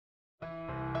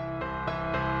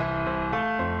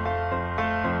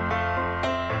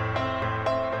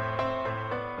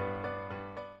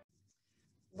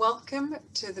Welcome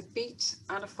to the Beat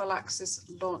Anaphylaxis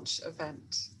launch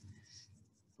event.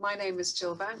 My name is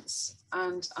Jill Vance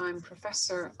and I'm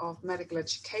Professor of Medical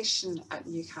Education at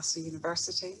Newcastle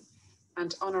University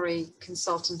and Honorary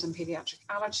Consultant in Paediatric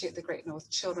Allergy at the Great North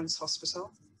Children's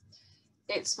Hospital.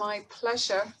 It's my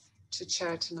pleasure to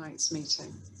chair tonight's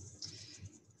meeting.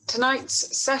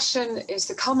 Tonight's session is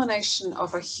the culmination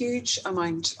of a huge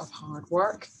amount of hard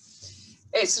work.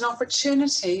 It's an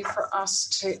opportunity for us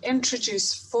to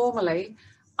introduce formally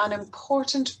an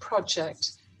important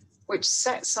project which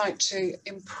sets out to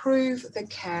improve the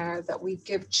care that we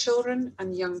give children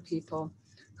and young people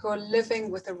who are living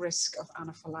with the risk of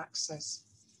anaphylaxis.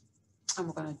 And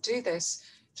we're going to do this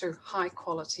through high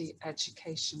quality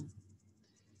education.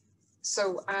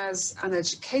 So as an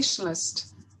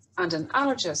educationalist and an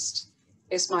allergist,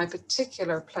 it's my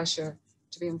particular pleasure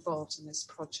to be involved in this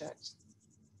project.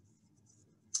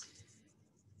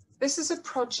 This is a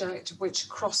project which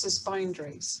crosses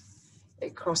boundaries.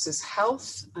 It crosses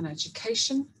health and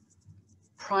education,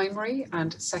 primary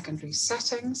and secondary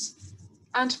settings,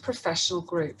 and professional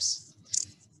groups.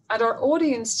 And our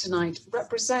audience tonight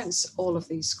represents all of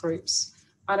these groups.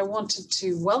 And I wanted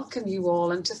to welcome you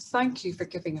all and to thank you for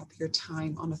giving up your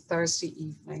time on a Thursday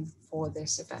evening for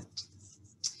this event.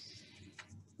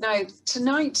 Now,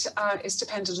 tonight is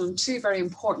dependent on two very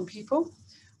important people.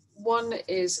 One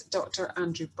is Dr.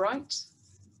 Andrew Bright.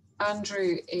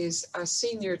 Andrew is a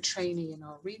senior trainee in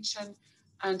our region,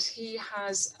 and he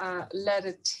has led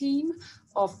a team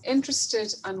of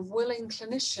interested and willing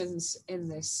clinicians in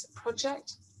this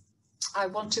project. I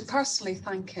want to personally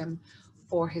thank him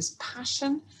for his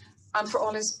passion and for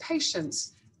all his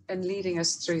patience in leading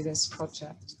us through this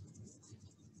project.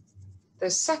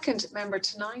 The second member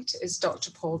tonight is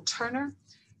Dr. Paul Turner,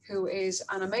 who is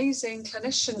an amazing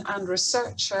clinician and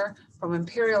researcher from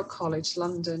Imperial College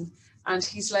London, and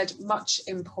he's led much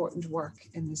important work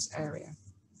in this area.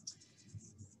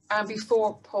 And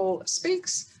before Paul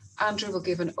speaks, Andrew will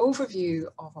give an overview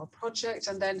of our project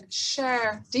and then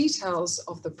share details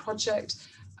of the project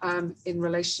in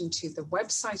relation to the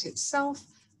website itself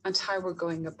and how we're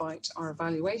going about our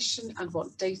evaluation and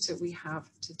what data we have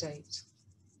to date.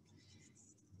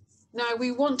 Now,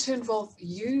 we want to involve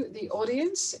you, the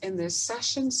audience, in this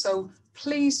session, so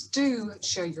please do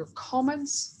share your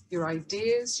comments, your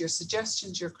ideas, your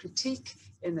suggestions, your critique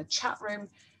in the chat room,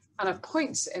 and at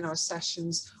points in our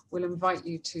sessions, we'll invite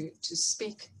you to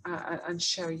speak and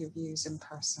share your views in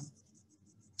person.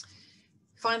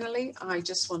 Finally, I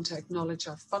just want to acknowledge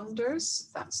our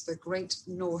funders. That's the Great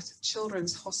North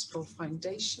Children's Hospital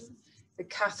Foundation, the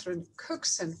Catherine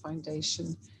Cookson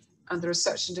Foundation, and the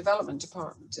Research and Development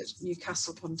Department at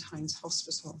Newcastle upon Tyne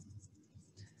Hospital.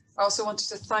 I also wanted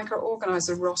to thank our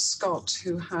organiser, Ross Scott,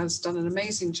 who has done an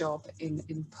amazing job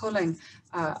in pulling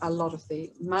a lot of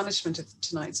the management of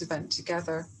tonight's event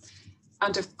together.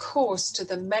 And of course, to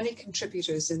the many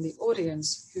contributors in the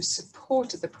audience who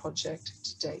supported the project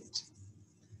to date.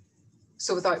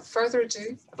 So without further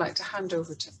ado, I'd like to hand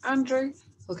over to Andrew,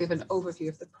 who'll give an overview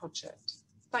of the project.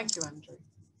 Thank you, Andrew.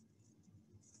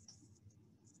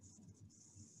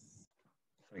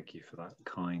 Thank you for that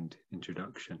kind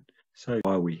introduction. So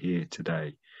why are we here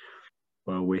today?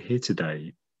 Well, we're here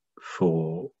today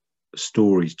for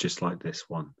stories just like this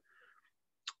one.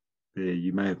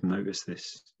 You may have noticed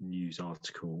this news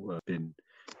article been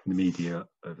in the media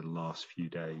over the last few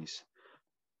days.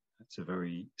 It's a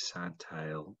very sad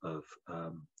tale of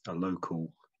a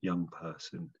local young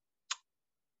person.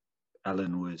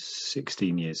 Ellen was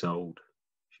 16 years old.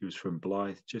 She was from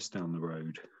Blyth, just down the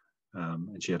road.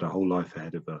 And she had a whole life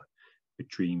ahead of her with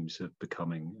dreams of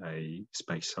becoming a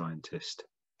space scientist.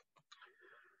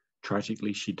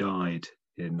 Tragically, she died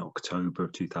in October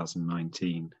of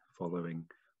 2019 following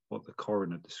what the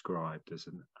coroner described as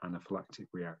an anaphylactic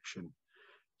reaction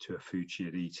to a food she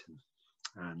had eaten.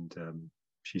 And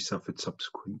she suffered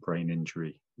subsequent brain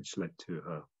injury, which led to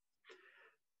her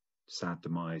sad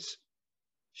demise.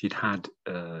 She'd had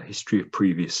a history of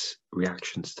previous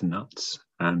reactions to nuts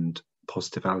and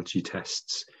positive allergy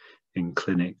tests in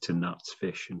clinic to nuts,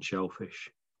 fish and shellfish.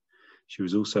 She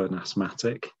was also an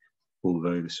asthmatic,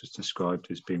 although this was described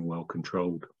as being well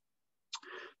controlled.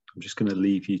 I'm just going to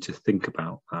leave you to think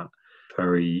about that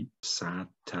very sad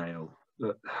tale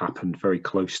that happened very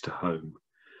close to home.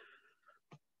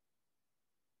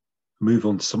 Move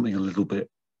on to something a little bit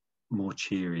more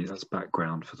cheery. That's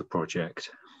background for the project.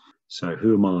 So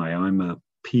who am I? I'm a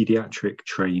paediatric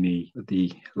trainee at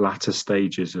the latter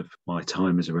stages of my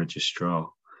time as a registrar,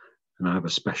 and I have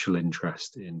a special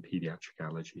interest in paediatric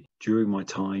allergy. During my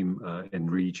time in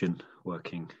region,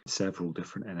 working in several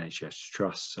different NHS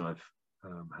trusts, I've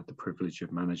had the privilege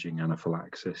of managing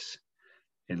anaphylaxis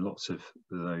in lots of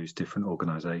those different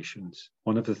organisations.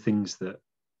 One of the things that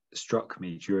struck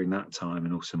me during that time,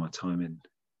 and also my time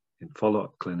in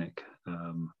follow-up clinic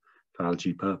for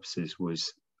allergy purposes,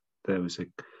 was there was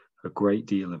a great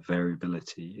deal of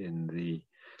variability in the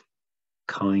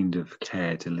kind of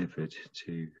care delivered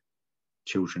to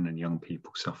children and young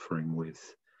people suffering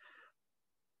with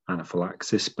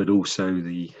anaphylaxis, but also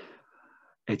the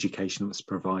education that's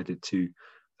provided to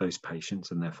those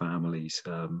patients and their families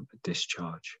at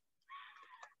discharge.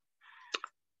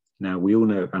 Now, we all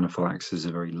know anaphylaxis is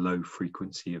a very low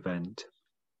frequency event,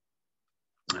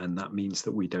 and that means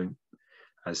that we don't,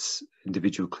 as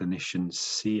individual clinicians,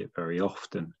 see it very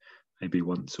often, maybe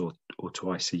once or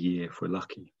twice a year if we're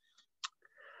lucky.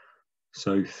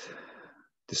 So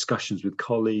discussions with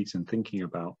colleagues and thinking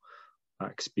about that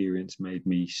experience made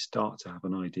me start to have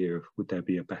an idea of, would there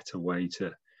be a better way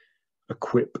to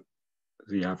equip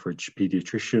the average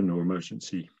paediatrician or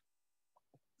emergency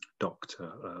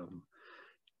doctor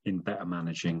in better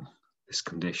managing this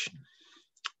condition.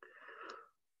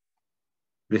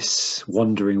 This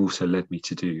wondering also led me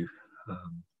to do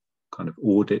kind of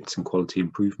audits and quality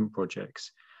improvement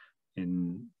projects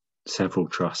in several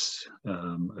trusts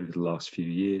over the last few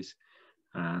years,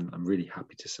 and I'm really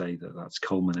happy to say that that's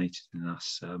culminated in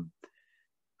us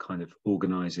kind of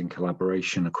organising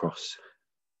collaboration across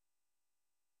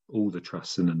all the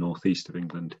trusts in the northeast of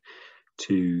England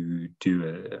to do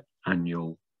an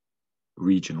annual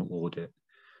regional audit.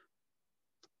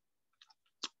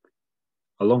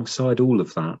 Alongside all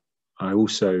of that, I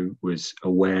also was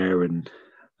aware and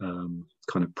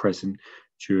kind of present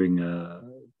during a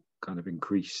kind of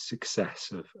increased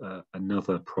success of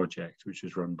another project which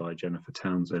was run by Jennifer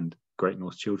Townsend, Great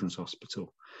North Children's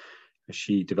Hospital.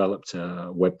 She developed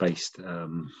a web-based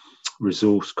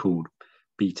resource called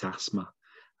Beat Asthma,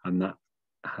 and that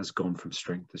has gone from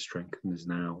strength to strength and is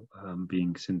now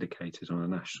being syndicated on a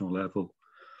national level.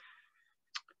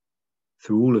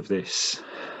 Through all of this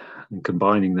and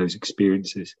combining those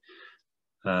experiences,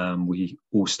 we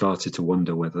all started to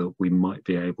wonder whether we might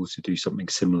be able to do something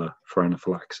similar for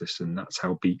anaphylaxis, and that's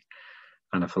how Beat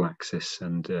Anaphylaxis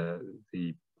and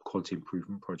the Quality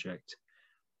Improvement Project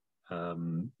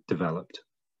developed.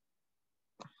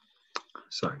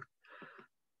 So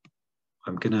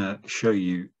I'm going to show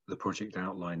you the project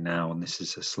outline now, and this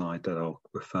is a slide that I'll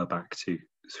refer back to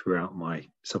throughout my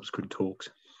subsequent talks.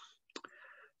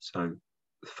 So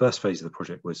the first phase of the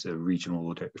project was a regional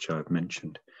audit, which I've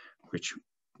mentioned, which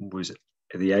was,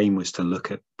 the aim was to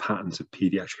look at patterns of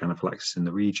paediatric anaphylaxis in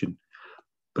the region,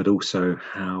 but also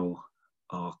how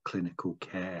our clinical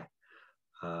care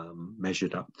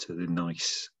measured up to the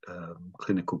NICE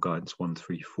clinical guidance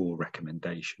 134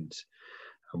 recommendations.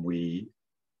 And we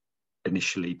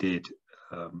initially did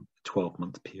a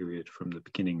 12-month period from the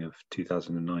beginning of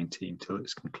 2019 till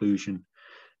its conclusion.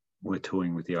 We're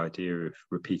toying with the idea of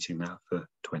repeating that for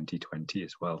 2020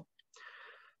 as well.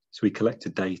 So we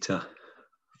collected data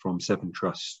from 7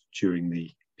 trusts during the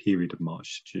period of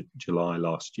March to July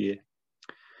last year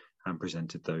and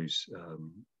presented those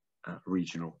at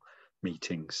regional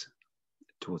meetings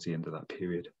towards the end of that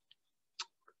period.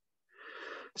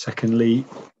 Secondly,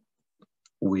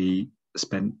 we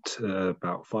spent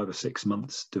about 5 or 6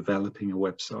 months developing a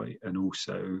website and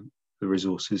also the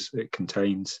resources it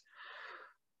contains.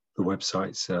 The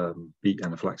website's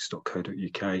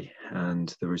beatanaphylaxis.co.uk,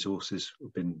 and the resources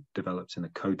have been developed in a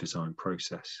co-design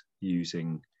process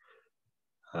using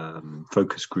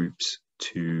focus groups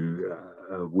to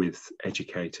with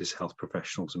educators, health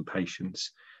professionals and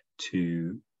patients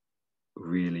to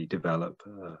really develop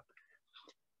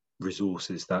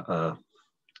resources that are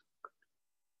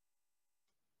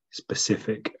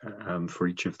specific for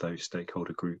each of those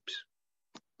stakeholder groups.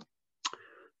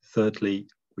 Thirdly,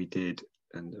 we did,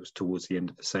 and it was towards the end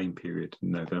of the same period,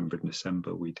 in November and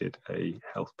December, we did a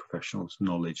health professionals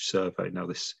knowledge survey. Now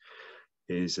this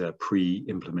is a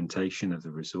pre-implementation of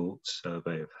the results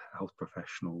survey of health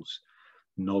professionals'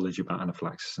 knowledge about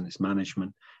anaphylaxis and its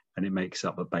management, and it makes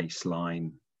up a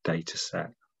baseline data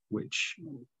set which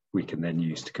we can then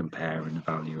use to compare and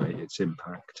evaluate its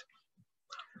impact.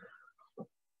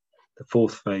 The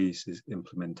fourth phase is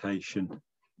implementation,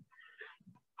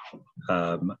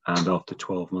 and after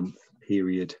 12-month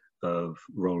period of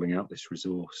rolling out this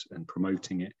resource and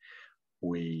promoting it,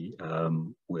 we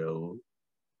will,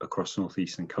 across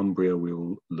northeastern Cumbria, we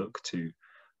will look to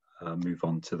move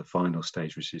on to the final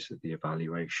stage, which is the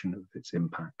evaluation of its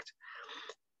impact.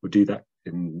 We'll do that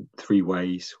in 3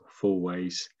 ways, or 4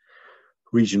 ways.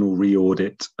 Regional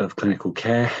re-audit of clinical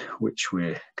care, which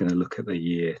we're going to look at the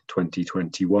year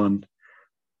 2021,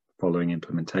 following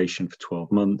implementation for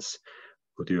 12 months.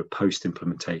 We'll do a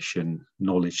post-implementation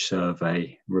knowledge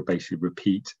survey. We'll basically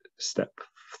repeat step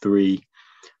 3.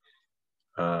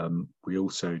 We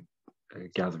also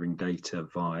gathering data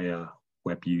via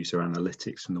web user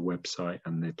analytics from the website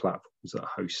and the platforms that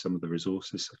host some of the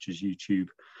resources, such as YouTube.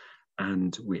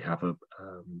 And we have a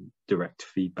direct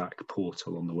feedback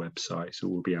portal on the website. So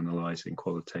we'll be analysing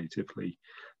qualitatively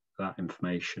that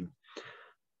information.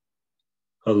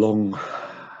 Alongside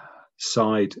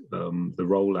the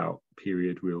rollout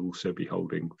period, we'll also be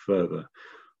holding further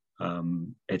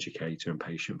educator and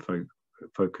patient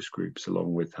focus groups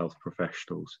along with health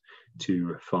professionals to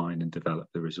refine and develop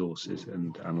the resources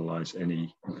and analyse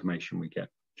any information we get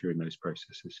during those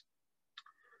processes.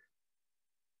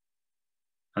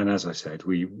 And as I said,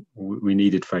 we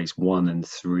needed phase 1 and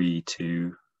 3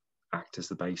 to act as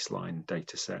the baseline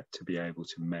data set to be able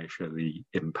to measure the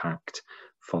impact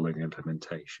following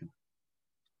implementation.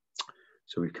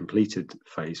 So we've completed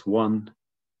phase 1,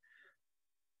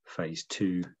 phase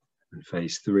 2 and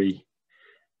phase 3,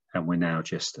 and we're now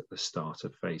just at the start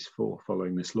of phase 4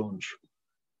 following this launch.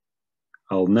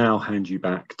 I'll now hand you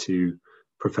back to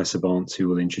Professor Vance, who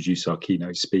will introduce our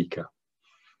keynote speaker.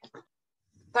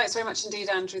 Thanks very much indeed,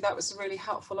 Andrew. That was a really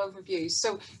helpful overview.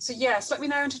 So yes, let me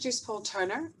now introduce Paul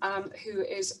Turner, who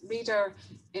is Reader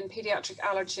in Paediatric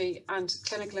Allergy and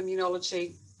Clinical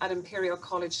Immunology at Imperial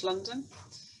College London.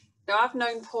 Now, I've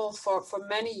known Paul for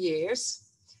many years,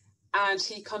 and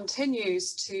he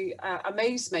continues to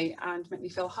amaze me and make me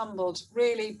feel humbled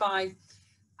really by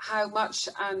how much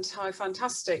and how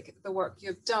fantastic the work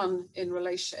you've done in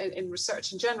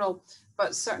research in general,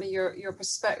 but certainly your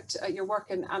perspective, your work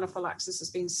in anaphylaxis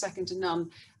has been second to none.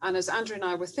 And as Andrew and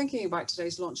I were thinking about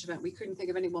today's launch event, we couldn't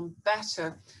think of anyone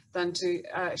better than to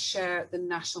share the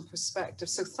national perspective.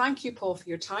 So thank you, Paul, for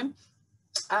your time.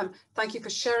 Thank you for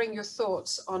sharing your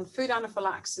thoughts on food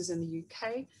anaphylaxis in the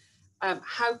UK,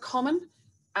 how common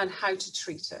and how to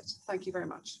treat it. Thank you very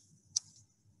much.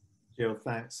 Jill,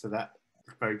 thanks for that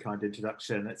very kind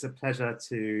introduction. It's a pleasure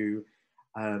to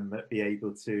be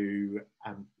able to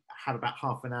have about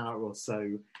half an hour or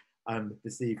so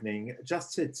this evening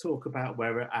just to talk about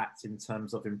where we're at in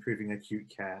terms of improving acute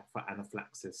care for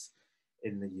anaphylaxis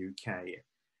in the UK.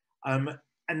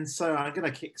 And so I'm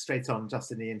going to kick straight on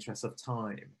just in the interest of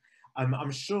time.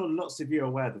 I'm sure lots of you are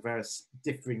aware of the various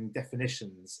differing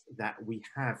definitions that we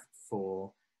have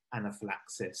for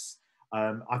anaphylaxis.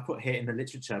 I've put here in the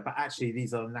literature, but actually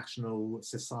these are national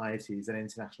societies and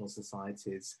international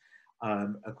societies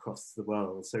across the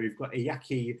world. So we've got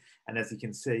EAACI, and as you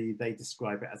can see, they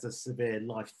describe it as a severe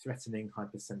life-threatening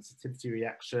hypersensitivity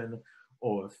reaction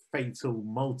or a fatal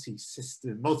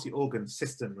multi-organ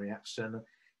system reaction.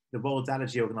 The World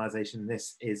Allergy Organization,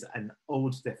 this is an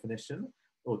old definition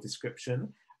or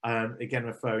description, again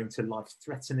referring to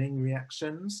life-threatening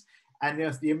reactions. And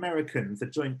there's the Americans, the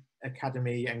Joint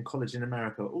Academy and College in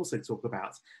America, also talk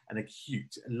about an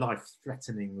acute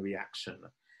life-threatening reaction.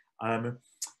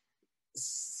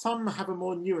 Some have a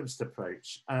more nuanced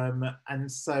approach, and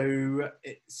so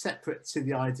it's separate to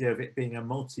the idea of it being a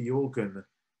multi-organ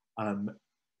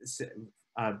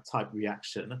type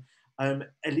reaction.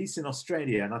 At least in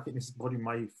Australia, and I think this is probably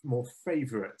my more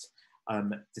favourite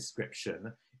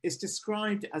description, it's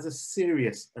described as a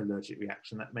serious allergic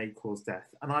reaction that may cause death.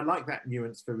 And I like that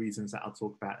nuance for reasons that I'll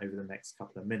talk about over the next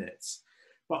couple of minutes.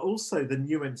 But also the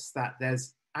nuance that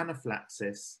there's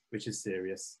anaphylaxis, which is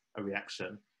serious, a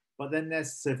reaction, but then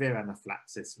there's severe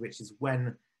anaphylaxis, which is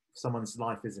when someone's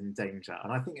life is in danger.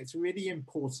 And I think it's really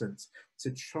important to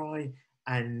try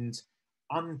and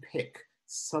unpick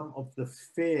some of the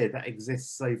fear that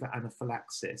exists over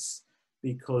anaphylaxis,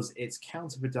 because it's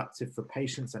counterproductive for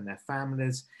patients and their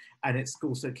families, and it's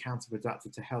also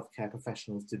counterproductive to healthcare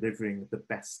professionals delivering the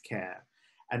best care.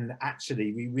 And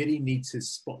actually, we really need to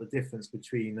spot the difference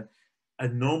between a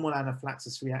normal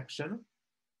anaphylaxis reaction,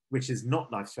 which is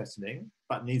not life-threatening,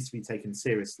 but needs to be taken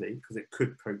seriously because it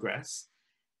could progress,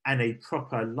 and a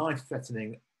proper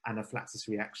life-threatening anaphylaxis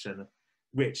reaction,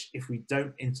 which, if we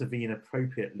don't intervene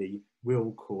appropriately,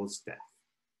 will cause death.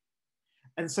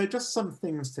 And so just some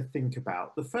things to think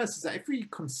about. The first is that if we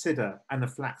consider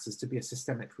anaphylaxis to be a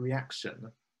systemic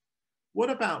reaction, what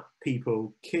about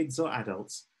people, kids or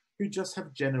adults, who just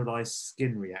have generalized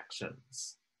skin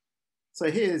reactions? So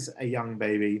here's a young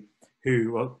baby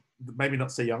who, well, maybe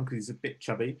not so young because he's a bit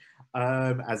chubby,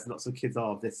 as lots of kids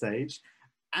are of this age,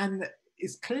 and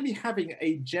is clearly having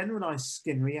a generalized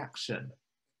skin reaction.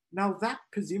 Now that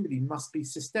presumably must be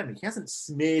systemic. He hasn't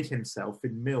smeared himself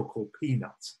in milk or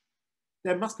peanut.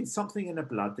 there must be something in the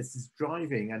blood. This is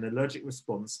driving an allergic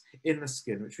response in the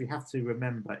skin, which we have to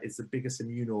remember is the biggest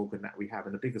immune organ that we have,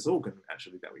 and the biggest organ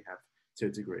actually that we have to a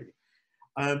degree.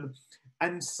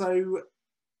 And so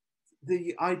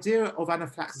the idea of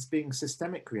anaphylaxis being a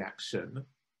systemic reaction,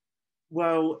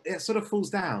 well, it sort of falls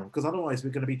down, because otherwise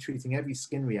we're going to be treating every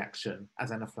skin reaction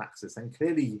as anaphylaxis, and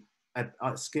clearly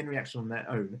a skin reaction on their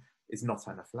own is not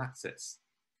anaphylaxis.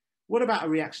 What about a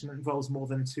reaction that involves more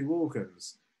than 2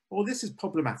 organs? Well, this is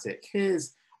problematic.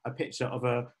 Here's a picture of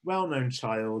a well-known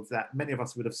child that many of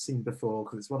us would have seen before,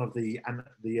 because it's one of the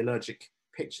allergic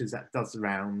pictures that does the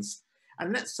rounds.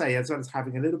 And let's say, as well as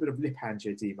having a little bit of lip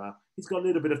angioedema, he's got a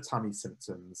little bit of tummy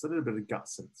symptoms, a little bit of gut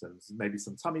symptoms, maybe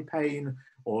some tummy pain,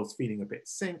 or is feeling a bit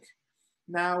sick.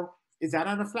 Now, is that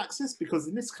anaphylaxis? Because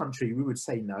in this country, we would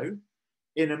say no.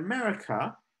 In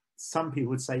America, some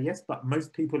people would say yes, but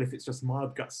most people, if it's just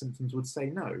mild gut symptoms, would say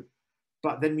no.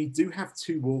 But then we do have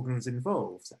 2 organs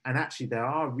involved. And actually, there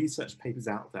are research papers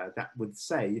out there that would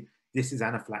say this is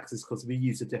anaphylaxis because we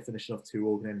use the definition of 2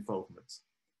 organ involvement.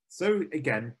 So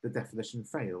again, the definition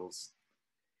fails.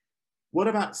 What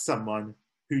about someone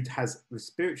who has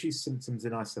respiratory symptoms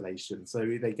in isolation?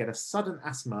 So they get a sudden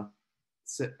asthma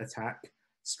attack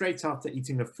straight after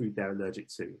eating a food they're allergic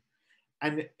to.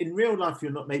 And in real life,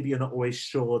 maybe you're not always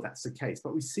sure that's the case,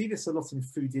 but we see this a lot in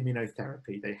food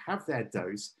immunotherapy. They have their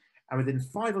dose, and within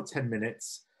 5 or 10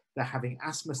 minutes, they're having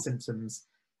asthma symptoms,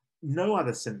 no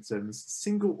other symptoms,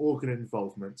 single organ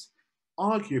involvement.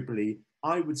 Arguably,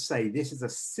 I would say this is a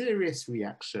serious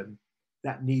reaction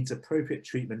that needs appropriate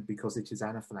treatment because it is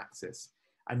anaphylaxis.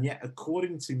 And yet,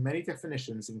 according to many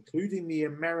definitions, including the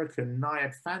American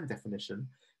NIAID-FAN definition,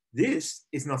 this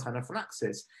is not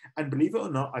anaphylaxis. And believe it or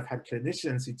not, I've had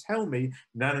clinicians who tell me,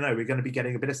 no, we're going to be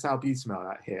getting a bit of salbutamol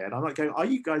out here. And I'm like going, are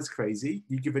you guys crazy?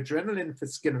 You give adrenaline for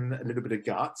skin and a little bit of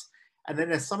gut. And then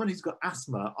there's someone who's got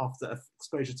asthma after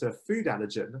exposure to a food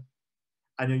allergen.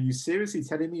 And are you seriously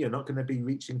telling me you're not going to be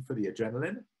reaching for the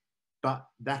adrenaline? But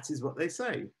that is what they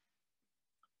say.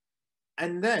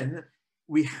 And then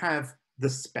we have the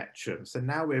spectrum. So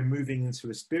now we're moving into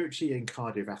respiratory and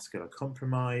cardiovascular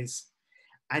compromise.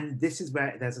 And this is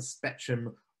where there's a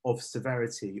spectrum of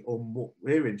severity, or what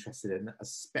we're interested in, a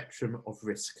spectrum of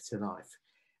risk to life.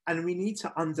 And we need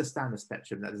to understand the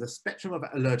spectrum, that there's a spectrum of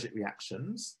allergic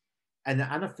reactions, and the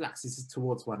anaphylaxis is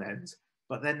towards one end,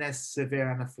 but then there's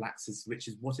severe anaphylaxis, which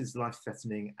is what is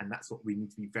life-threatening, and that's what we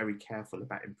need to be very careful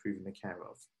about improving the care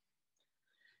of.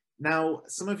 Now,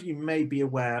 some of you may be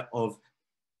aware of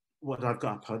what I've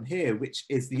got up on here, which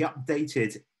is the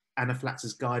updated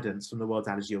anaphylaxis guidance from the World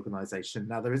Allergy Organization.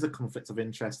 Now, there is a conflict of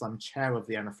interest. I'm chair of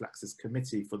the anaphylaxis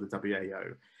committee for the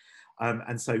WAO.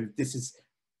 And so this is,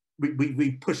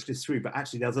 we pushed this through, but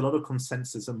actually there's a lot of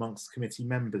consensus amongst committee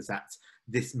members that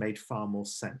this made far more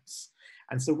sense.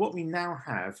 And so what we now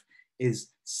have is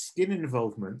skin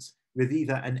involvement with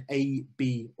either an A,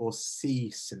 B, or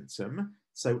C symptom.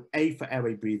 So A for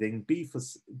airway breathing,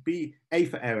 A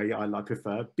for airway I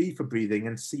prefer, B for breathing,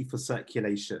 and C for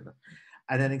circulation.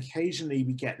 And then occasionally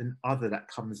we get an other that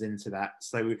comes into that.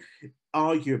 So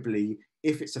arguably,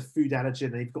 if it's a food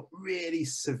allergen and you've got really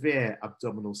severe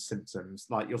abdominal symptoms,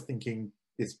 like you're thinking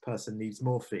this person needs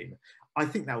morphine, I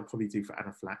think that would probably do for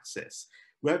anaphylaxis.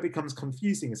 Where it becomes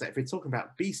confusing is that if we're talking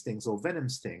about bee stings or venom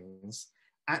stings,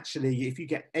 actually, if you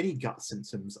get any gut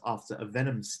symptoms after a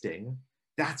venom sting,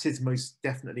 that is most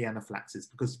definitely anaphylaxis,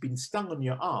 because you've been stung on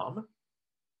your arm,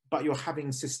 but you're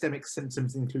having systemic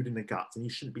symptoms, including the gut, and you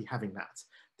shouldn't be having that.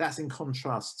 That's in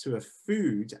contrast to a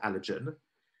food allergen,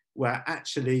 where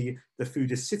actually the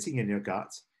food is sitting in your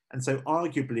gut. And so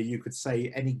arguably you could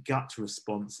say any gut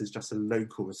response is just a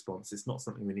local response. It's not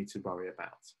something we need to worry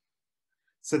about.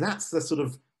 So that's the sort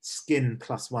of skin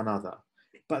plus one other.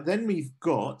 But then we've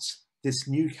got this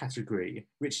new category,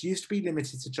 which used to be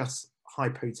limited to just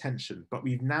hypotension, but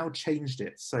we've now changed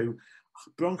it. So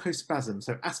bronchospasm,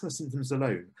 so asthma symptoms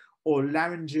alone, or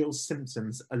laryngeal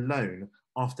symptoms alone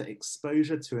after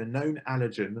exposure to a known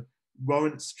allergen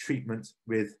warrants treatment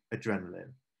with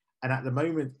adrenaline. And at the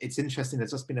moment, it's interesting,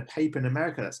 there's just been a paper in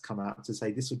America that's come out to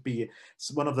say this would be,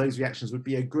 one of those reactions would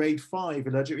be a grade 5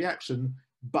 allergic reaction,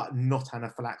 but not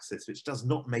anaphylaxis, which does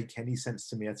not make any sense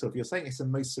to me at all. If you're saying it's the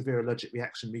most severe allergic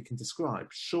reaction we can describe,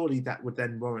 surely that would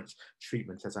then warrant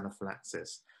treatment as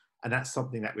anaphylaxis. And that's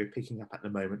something that we're picking up at the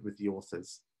moment with the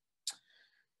authors.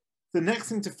 The next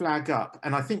thing to flag up,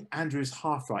 and I think Andrew's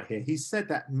half right here, he said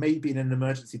that maybe in an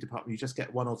emergency department, you just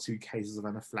get 1 or 2 cases of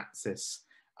anaphylaxis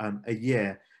a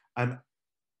year.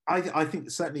 I think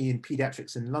certainly in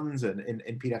paediatrics in London,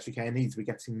 in paediatric A&Es, we're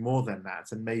getting more than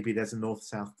that. And maybe there's a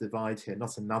north-south divide here,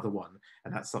 not another one.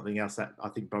 And that's something else that I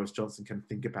think Boris Johnson can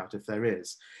think about if there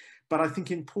is. But I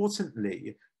think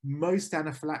importantly, most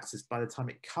anaphylaxis by the time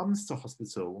it comes to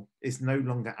hospital is no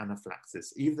longer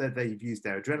anaphylaxis. Either they've used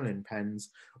their adrenaline pens,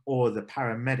 or the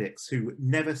paramedics, who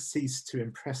never cease to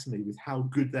impress me with how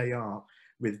good they are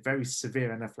with very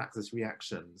severe anaphylaxis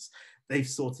reactions. They've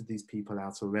sorted these people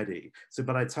out already. So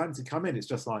by the time to come in, it's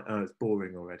just like, oh, it's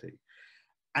boring already.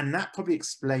 And that probably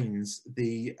explains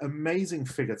the amazing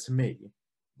figure to me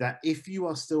that if you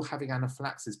are still having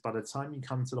anaphylaxis by the time you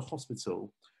come to the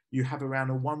hospital, you have around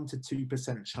a 1 to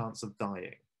 2% chance of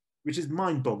dying, which is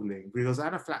mind-boggling, because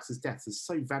anaphylaxis deaths is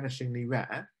so vanishingly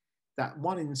rare that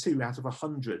 1 in 2 out of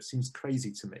 100 seems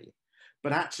crazy to me.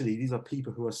 But actually, these are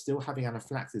people who are still having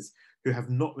anaphylaxis who have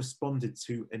not responded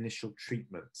to initial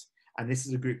treatment. And this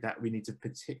is a group that we need to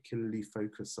particularly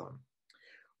focus on.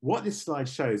 What this slide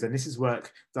shows, and this is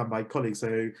work done by colleagues,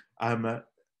 so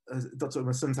Dr.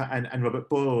 Masunta and Robert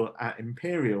Boyle at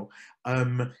Imperial,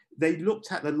 they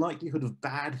looked at the likelihood of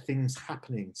bad things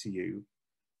happening to you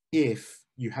if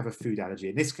you have a food allergy.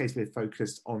 In this case, we're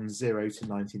focused on 0 to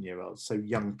 19-year-olds, so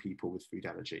young people with food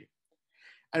allergy.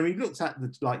 And we looked at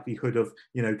the likelihood of,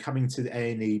 you know, coming to the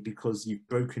A&E because you've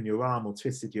broken your arm or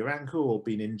twisted your ankle or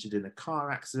been injured in a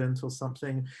car accident or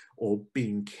something, or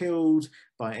being killed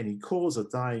by any cause or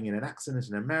dying in an accident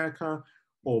in America,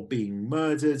 or being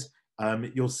murdered.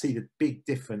 You'll see the big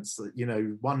difference, you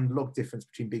know, 1 log difference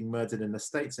between being murdered in the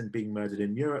States and being murdered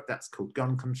in Europe. That's called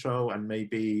gun control. And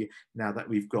maybe now that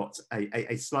we've got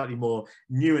a slightly more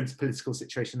nuanced political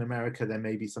situation in America, there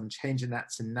may be some change in that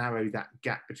to narrow that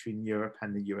gap between Europe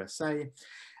and the USA.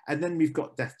 And then we've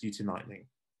got death due to lightning.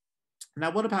 Now,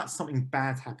 what about something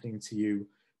bad happening to you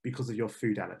because of your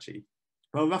food allergy?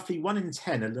 Well, roughly 1 in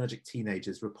 10 allergic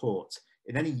teenagers report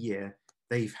in any year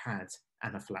they've had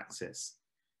anaphylaxis.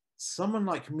 Someone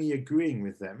like me agreeing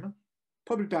with them,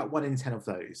 probably about 1 in 10 of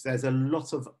those. There's a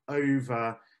lot of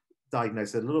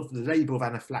over-diagnosis, a lot of the label of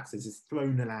anaphylaxis is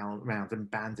thrown around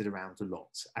and bandied around a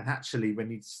lot. And actually,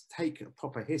 when you take a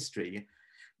proper history,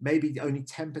 maybe only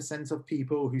 10% of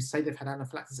people who say they've had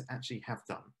anaphylaxis actually have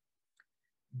done.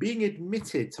 Being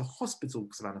admitted to hospital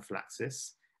because of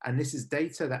anaphylaxis, and this is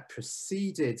data that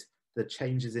preceded the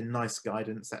changes in NICE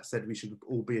guidance that said we should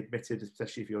all be admitted,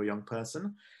 especially if you're a young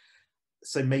person.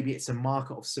 So maybe it's a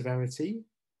marker of severity,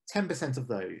 10% of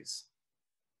those.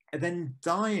 And then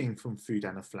dying from food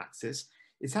anaphylaxis,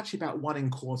 it's actually about 1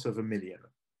 250,000.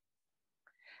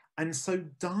 And so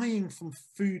dying from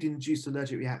food-induced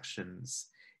allergic reactions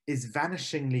is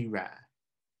vanishingly rare.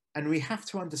 And we have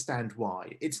to understand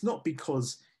why. It's not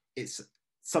because it's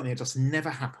something that just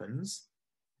never happens,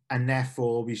 and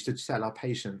therefore we should tell our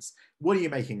patients, what are you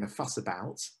making a fuss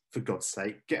about? For God's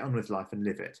sake, get on with life and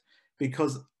live it.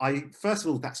 Because first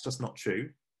of all, that's just not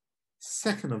true.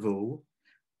 Second of all,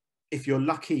 if you're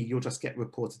lucky, you'll just get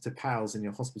reported to PALS in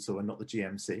your hospital and not the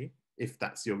GMC, if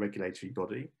that's your regulatory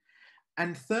body.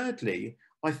 And thirdly,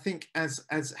 I think as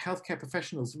healthcare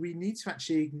professionals, we need to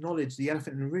actually acknowledge the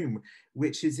elephant in the room,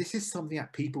 which is this is something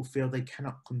that people feel they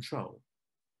cannot control.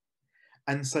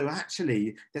 And so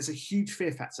actually, there's a huge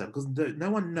fear factor because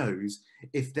no one knows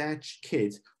if their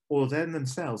kid or them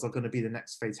themselves are going to be the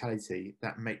next fatality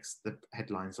that makes the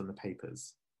headlines on the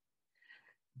papers.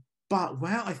 But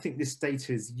where I think this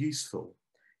data is useful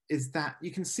is that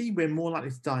you can see we're more likely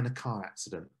to die in a car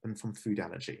accident than from food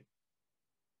allergy.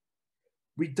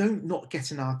 We don't not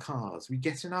get in our cars. We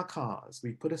get in our cars,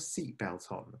 we put a seatbelt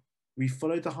on, we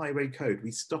follow the highway code,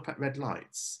 we stop at red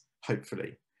lights,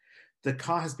 hopefully. The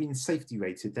car has been safety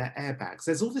rated, there are airbags.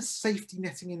 There's all this safety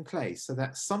netting in place so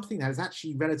that something that is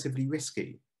actually relatively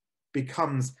risky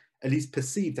becomes at least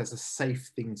perceived as a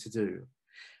safe thing to do.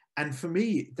 And for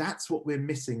me, that's what we're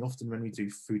missing often when we do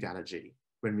food allergy,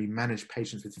 when we manage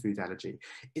patients with food allergy.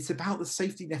 It's about the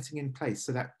safety netting in place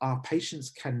so that our patients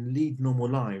can lead normal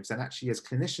lives. And actually as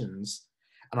clinicians,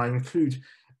 and I include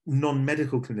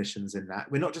non-medical clinicians in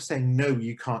that, we're not just saying, no,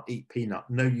 you can't eat peanut,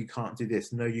 no, you can't do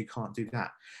this, no, you can't do that.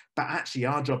 But actually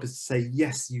our job is to say,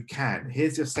 yes, you can.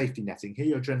 Here's your safety netting, here are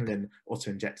your adrenaline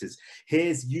auto-injectors,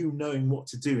 here's you knowing what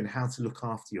to do and how to look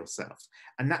after yourself.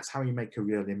 And that's how you make a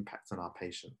real impact on our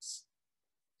patients.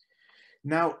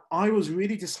 Now, I was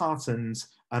really disheartened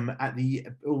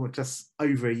just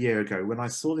over a year ago when I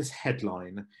saw this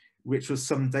headline, which was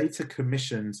some data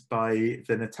commissioned by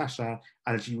the Natasha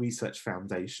Allergy Research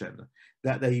Foundation,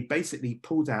 that they basically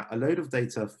pulled out a load of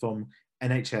data from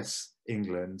NHS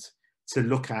England to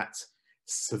look at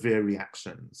severe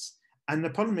reactions. And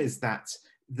the problem is that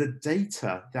the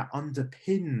data that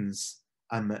underpins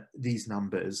these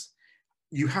numbers,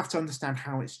 you have to understand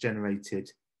how it's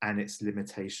generated and its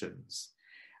limitations.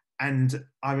 And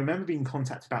I remember being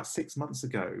contacted about 6 months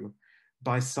ago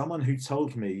by someone who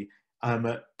told me,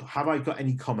 have I got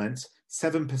any comments?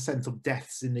 7% of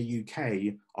deaths in the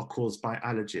UK are caused by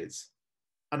allergies.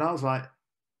 And I was like,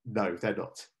 no, they're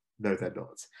not. No, they're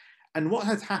not. And what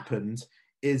had happened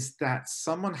is that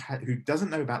someone who doesn't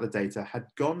know about the data had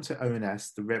gone to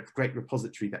ONS, the great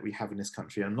repository that we have in this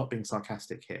country, and I'm not being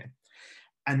sarcastic here,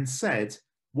 and said,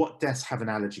 what deaths have an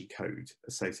allergy code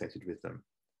associated with them?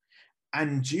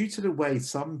 And due to the way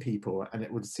some people, and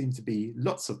it would seem to be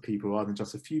lots of people rather than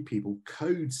just a few people,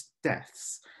 codes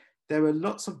deaths, there were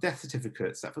lots of death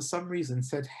certificates that for some reason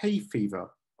said hay fever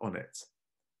on it.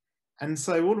 And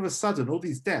so all of a sudden, all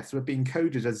these deaths were being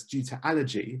coded as due to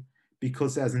allergy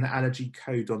because there's an allergy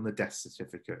code on the death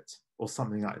certificate or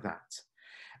something like that.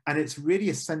 And it's really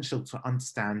essential to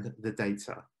understand the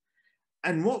data.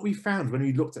 And what we found when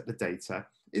we looked at the data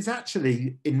is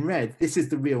actually in red, these are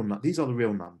the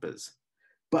real numbers.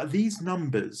 But these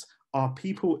numbers are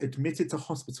people admitted to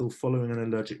hospital following an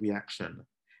allergic reaction.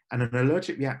 And an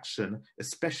allergic reaction,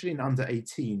 especially in under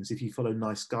 18s, if you follow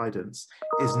NICE guidance,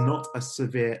 is not a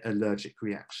severe allergic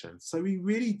reaction. So we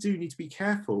really do need to be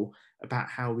careful about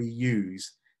how we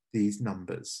use these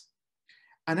numbers.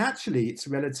 And actually, it's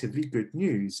relatively good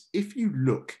news. If you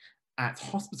look at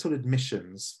hospital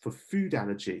admissions for food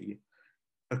allergy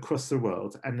across the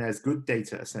world, and there's good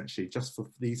data essentially just for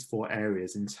these 4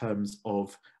 areas in terms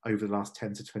of over the last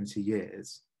 10 to 20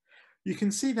 years, you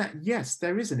can see that yes,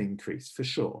 there is an increase for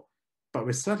sure, but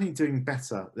we're certainly doing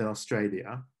better than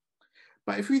Australia.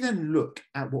 But if we then look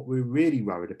at what we're really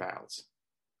worried about,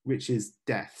 which is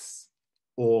deaths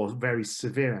or very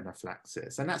severe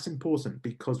anaphylaxis, and that's important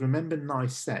because remember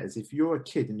NICE says if you're a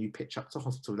kid and you pitch up to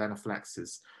hospital with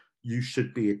anaphylaxis, you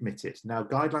should be admitted. Now,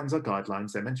 guidelines are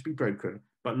guidelines, they're meant to be broken,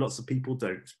 but lots of people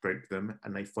don't break them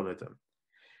and they follow them.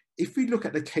 If we look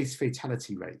at the case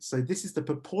fatality rate, so this is the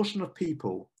proportion of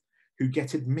people who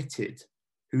get admitted,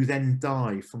 who then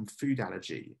die from food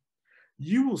allergy,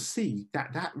 you will see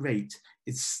that that rate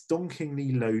is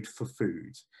stonkingly low for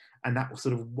food. And that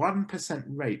sort of 1%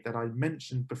 rate that I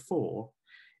mentioned before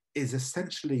is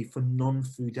essentially for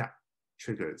non-food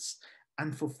triggers.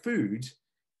 And for food,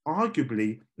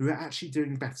 arguably, we're actually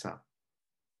doing better.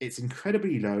 It's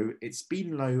incredibly low. It's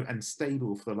been low and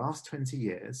stable for the last 20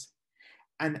 years.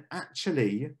 And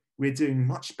actually, we're doing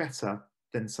much better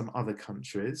than some other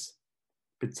countries,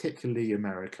 particularly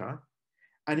America.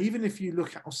 And even if you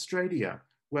look at Australia,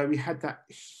 where we had that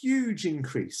huge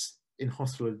increase in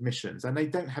hospital admissions, and they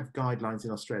don't have guidelines in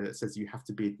Australia that says you have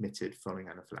to be admitted following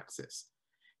anaphylaxis.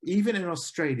 Even in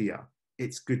Australia,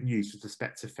 it's good news with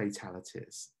respect to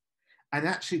fatalities. And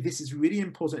actually, this is really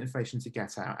important information to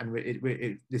get out. And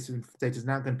this data is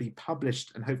now going to be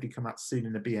published and hopefully come out soon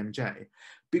in the BMJ,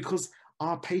 because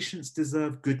our patients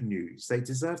deserve good news. They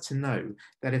deserve to know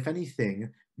that if anything,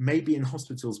 maybe in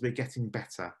hospitals, we're getting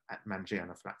better at managing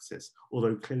anaphylaxis,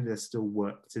 although clearly there's still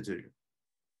work to do.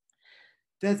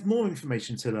 There's more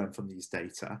information to learn from these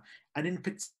data. And in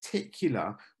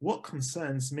particular, what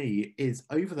concerns me is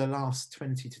over the last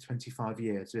 20 to 25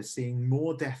 years, we're seeing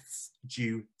more deaths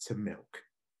due to milk.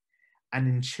 And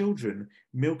in children,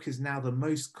 milk is now the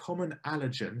most common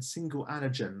allergen, single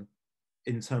allergen,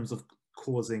 in terms of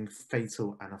causing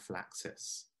fatal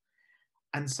anaphylaxis.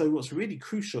 And so what's really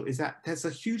crucial is that there's a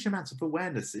huge amount of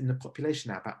awareness in the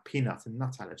population now about peanut and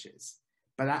nut allergies,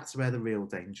 but that's where the real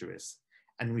danger is.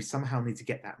 And we somehow need to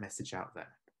get that message out there.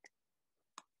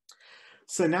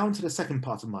 So now onto the second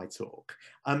part of my talk.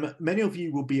 Many of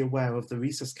you will be aware of the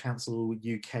Research Council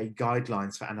UK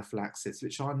guidelines for anaphylaxis,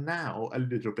 which are now a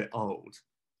little bit old.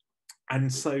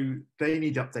 And so they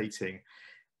need updating.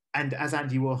 And as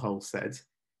Andy Warhol said,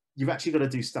 you've actually got to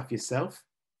do stuff yourself.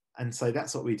 And so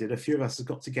that's what we did. A few of us have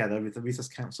got together with the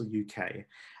Research Council UK,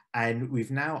 and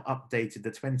we've now updated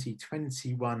the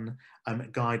 2021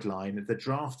 guideline. The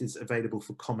draft is available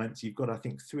for comment. You've got, I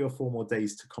think, 3 or 4 more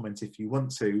days to comment if you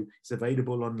want to. It's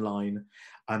available online.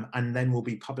 And then we'll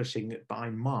be publishing by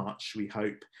March, we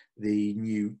hope, the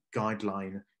new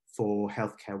guideline for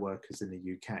healthcare workers in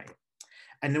the UK.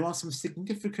 And there are some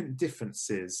significant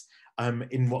differences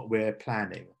in what we're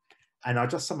planning. And I'll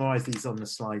just summarize these on the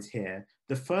slide here.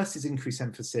 The first is increased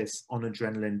emphasis on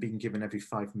adrenaline being given every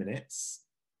 5 minutes,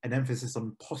 an emphasis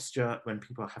on posture when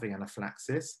people are having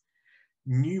anaphylaxis,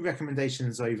 new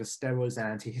recommendations over steroids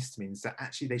and antihistamines that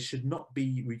actually they should not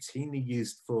be routinely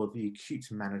used for the acute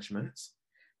management.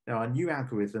 There are new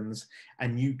algorithms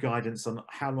and new guidance on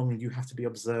how long you have to be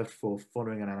observed for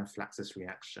following an anaphylaxis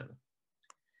reaction.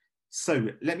 So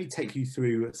let me take you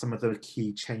through some of the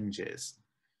key changes.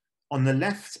 On the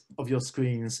left of your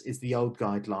screens is the old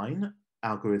guideline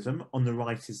algorithm, on the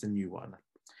right is the new one.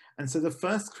 And so the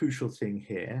first crucial thing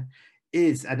here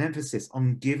is an emphasis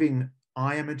on giving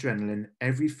IM adrenaline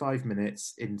every 5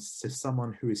 minutes to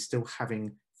someone who is still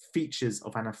having features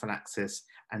of anaphylaxis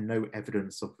and no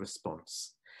evidence of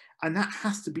response. And that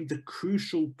has to be the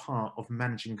crucial part of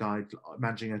managing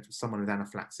someone with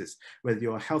anaphylaxis, whether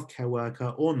you're a healthcare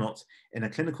worker or not, in a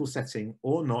clinical setting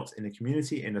or not, in a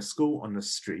community, in a school, on the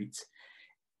street.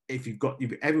 If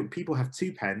people have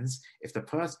 2 pens, if the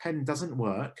first pen doesn't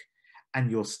work and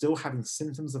you're still having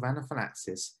symptoms of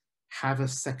anaphylaxis, have a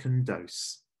second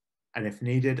dose. And if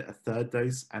needed, a 3rd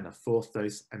dose and a 4th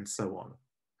dose, and so on.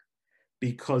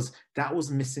 Because that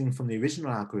was missing from the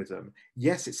original algorithm.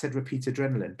 Yes, it said repeat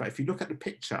adrenaline, but if you look at the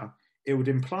picture, it would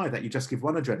imply that you just give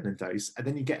 1 adrenaline dose and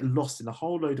then you get lost in a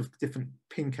whole load of different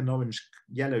pink and orange,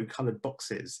 yellow colored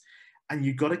boxes. And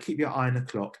you've got to keep your eye on the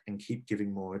clock and keep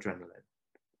giving more adrenaline.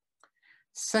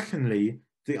 Secondly,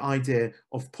 the idea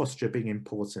of posture being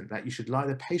important, that you should lie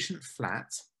the patient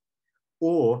flat,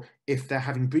 or if they're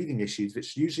having breathing issues,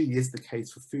 which usually is the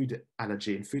case for food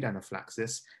allergy and food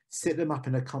anaphylaxis, sit them up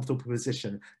in a comfortable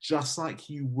position, just like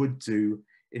you would do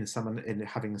in someone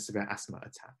having a severe asthma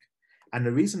attack. And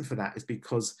the reason for that is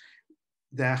because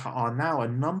there are now a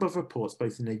number of reports,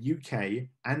 both in the UK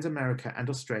and America and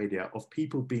Australia, of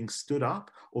people being stood up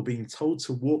or being told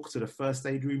to walk to the first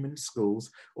aid room in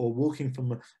schools, or walking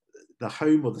from the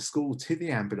home or the school to the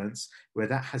ambulance, where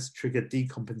that has triggered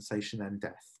decompensation and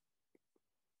death.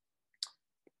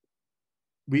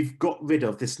 We've got rid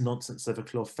of this nonsense of a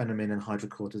chlorphenamine and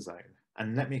hydrocortisone,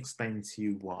 and let me explain to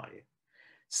you why.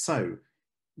 So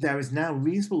there is now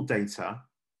reasonable data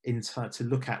to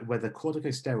look at whether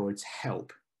corticosteroids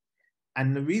help.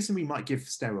 And the reason we might give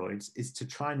steroids is to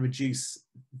try and reduce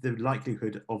the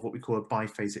likelihood of what we call a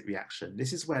biphasic reaction.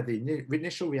 This is where the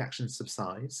initial reaction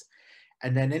subsides,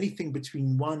 and then anything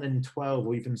between 1 and 12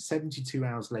 or even 72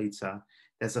 hours later,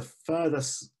 there's a further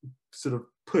sort of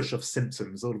push of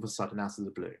symptoms all of a sudden out of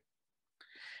the blue.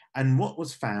 And what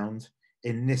was found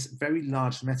in this very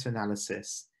large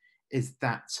meta-analysis is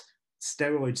that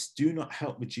steroids do not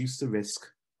help reduce the risk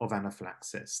of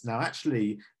anaphylaxis. Now,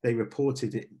 actually, they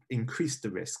reported it increased the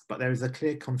risk, but there is a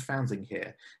clear confounding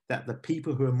here, that the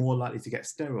people who are more likely to get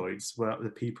steroids were the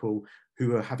people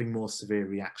who are having more severe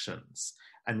reactions.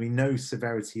 And we know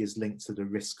severity is linked to the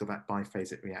risk of that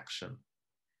biphasic reaction.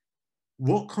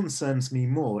 What concerns me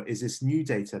more is this new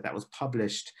data that was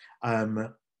published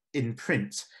in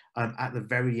print at the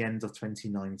very end of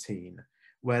 2019,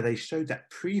 where they showed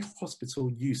that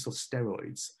pre-hospital use of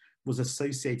steroids was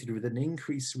associated with an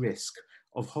increased risk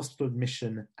of hospital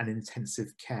admission and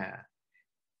intensive care.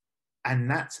 And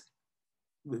that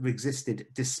existed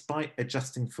despite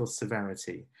adjusting for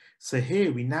severity. So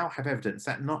here we now have evidence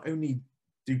that not only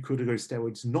do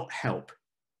corticosteroids not help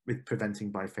with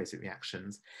preventing biphasic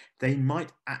reactions, they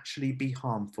might actually be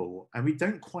harmful. And we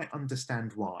don't quite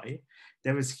understand why.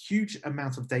 There is a huge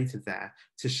amount of data there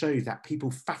to show that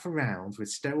people faff around with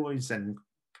steroids and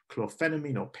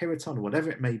chlorphenamine or Piriton or whatever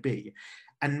it may be.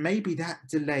 And maybe that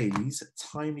delays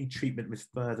timely treatment with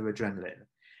further adrenaline.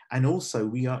 And also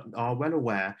we are well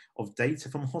aware of data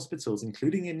from hospitals,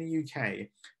 including in the UK,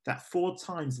 that 4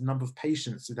 times the number of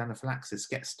patients with anaphylaxis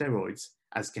get steroids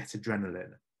as get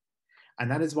adrenaline. And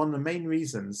that is one of the main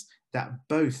reasons that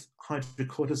both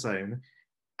hydrocortisone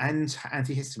and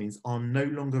antihistamines are no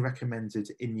longer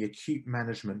recommended in the acute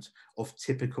management of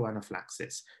typical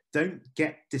anaphylaxis. Don't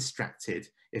get distracted.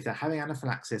 If they're having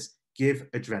anaphylaxis, give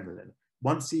adrenaline.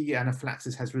 Once the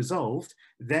anaphylaxis has resolved,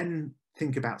 then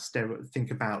think about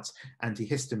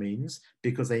antihistamines,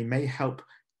 because they may help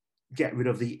get rid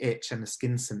of the itch and the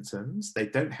skin symptoms. They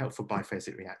don't help for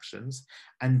biphasic reactions,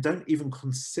 and don't even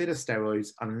consider steroids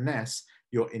unless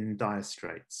you're in dire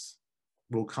straits.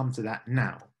 We'll come to that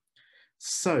now.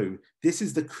 So this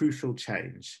is the crucial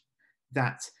change,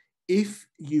 that if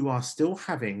you are still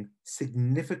having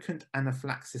significant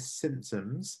anaphylaxis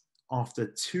symptoms after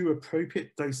 2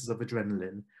 appropriate doses of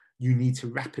adrenaline, you need to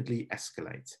rapidly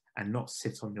escalate and not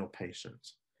sit on your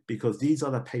patient, because these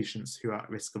are the patients who are at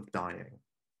risk of dying.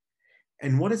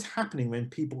 And what is happening when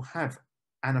people have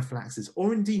anaphylaxis,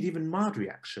 or indeed even mild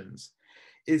reactions,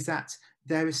 is that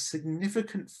there is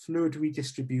significant fluid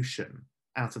redistribution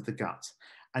out of the gut.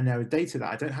 And there are data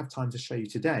that I don't have time to show you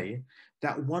today,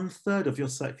 that 1/3 of your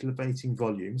circulating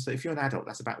volume, so if you're an adult,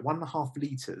 that's about 1.5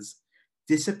 litres,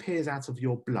 disappears out of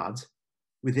your blood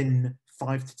within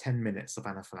 5 to 10 minutes of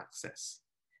anaphylaxis.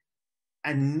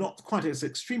 And not quite as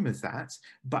extreme as that,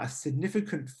 but a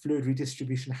significant fluid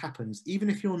redistribution happens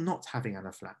even if you're not having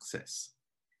anaphylaxis.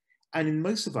 And in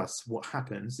most of us, what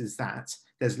happens is that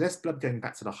there's less blood going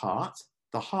back to the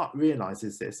heart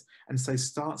realizes this, and so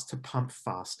starts to pump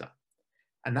faster.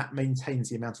 And that maintains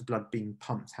the amount of blood being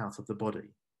pumped out of the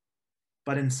body.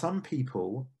 But in some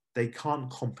people, they can't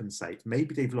compensate.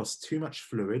 Maybe they've lost too much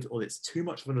fluid, or it's too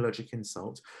much of an allergic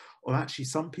insult, or actually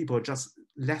some people are just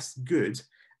less good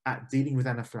at dealing with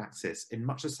anaphylaxis, in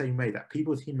much the same way that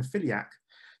people with haemophiliac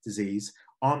disease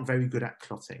aren't very good at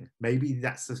clotting. Maybe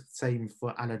that's the same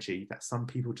for allergy, that some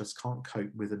people just can't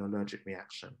cope with an allergic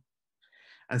reaction.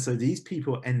 And so these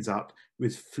people end up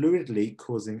with fluid leak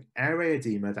causing airway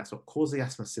edema, that's what causes the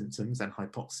asthma symptoms and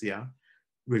hypoxia,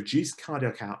 reduced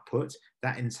cardiac output,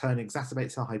 that in turn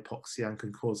exacerbates our hypoxia and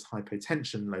can cause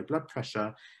hypotension, low blood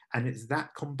pressure, and it's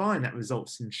that combined that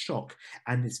results in shock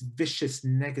and this vicious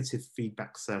negative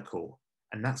feedback circle,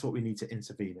 and that's what we need to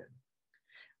intervene in.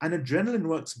 And adrenaline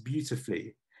works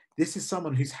beautifully. This is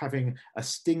someone who's having a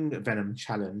sting venom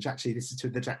challenge. Actually, this is to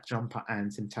the Jack Jumper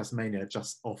ant in Tasmania,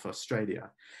 just off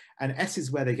Australia. And S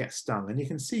is where they get stung. And you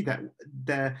can see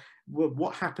that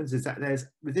what happens is that there's,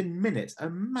 within minutes, a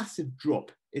massive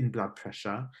drop in blood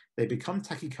pressure. They become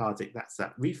tachycardic. That's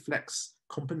that reflex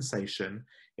compensation.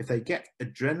 If they get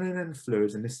adrenaline and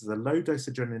fluids, and this is a low dose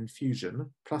adrenaline infusion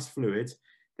plus fluid,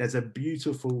 there's a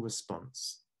beautiful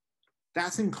response.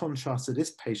 That's in contrast to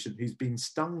this patient who's been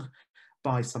stung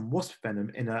by some wasp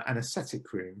venom in an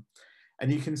anaesthetic room.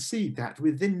 And you can see that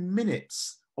within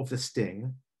minutes of the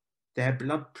sting, their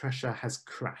blood pressure has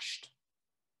crashed.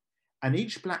 And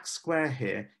each black square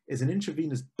here is an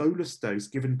intravenous bolus dose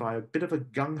given by a bit of a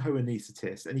gung-ho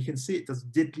anaesthetist. And you can see it does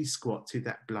diddly squat to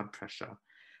that blood pressure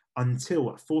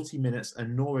until at 40 minutes a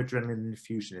noradrenaline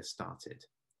infusion is started.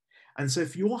 And so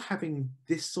if you're having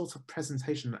this sort of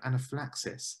presentation of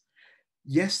anaphylaxis,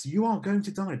 yes, you are going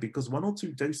to die because 1 or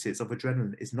 2 doses of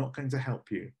adrenaline is not going to help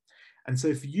you. And so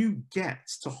if you get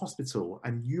to hospital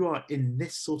and you are in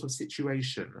this sort of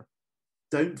situation,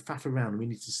 don't faff around. We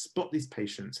need to spot these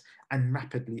patients and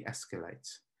rapidly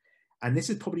escalate. And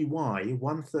this is probably why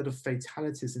 1/3 of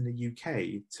fatalities in the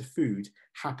UK to food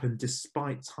happen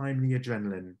despite timely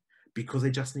adrenaline, because they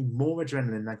just need more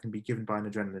adrenaline than can be given by an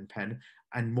adrenaline pen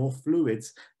and more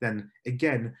fluids than,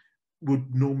 again,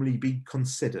 would normally be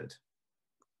considered.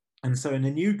 And so in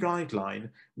a new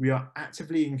guideline, we are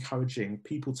actively encouraging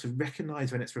people to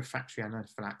recognize when it's refractory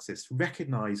anaphylaxis,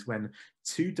 recognize when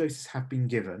 2 doses have been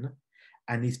given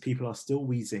and these people are still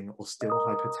wheezing or still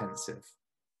hypertensive.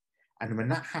 And when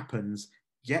that happens,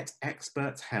 get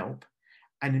expert help.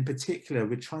 And in particular,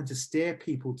 we're trying to steer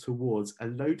people towards a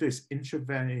low dose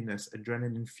intravenous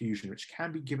adrenaline infusion, which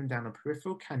can be given down a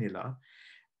peripheral cannula.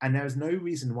 And there is no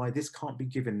reason why this can't be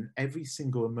given in every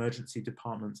single emergency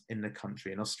department in the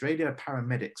country. In Australia,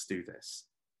 paramedics do this.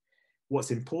 What's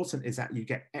important is that you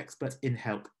get expert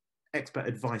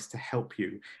advice to help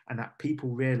you, and that people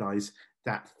realize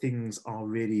that things are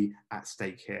really at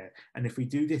stake here. And if we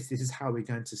do this, this is how we're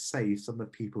going to save some of the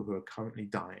people who are currently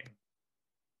dying.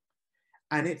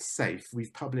 And it's safe.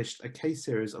 We've published a case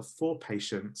series of 4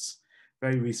 patients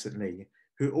very recently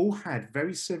who all had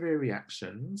very severe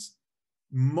reactions,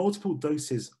 multiple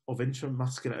doses of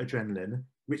intramuscular adrenaline,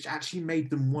 which actually made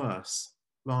them worse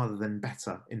rather than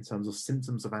better in terms of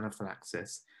symptoms of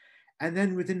anaphylaxis. And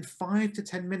then within 5 to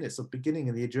 10 minutes of beginning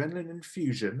of the adrenaline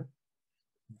infusion,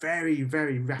 very,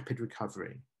 very rapid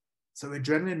recovery. So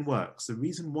adrenaline works. The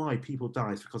reason why people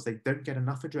die is because they don't get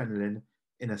enough adrenaline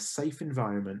in a safe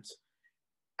environment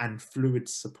and fluid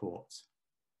support.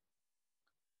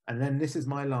 And then this is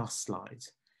my last slide.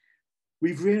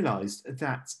 We've realized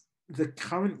that the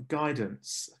current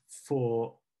guidance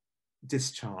for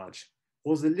discharge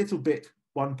was a little bit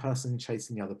one person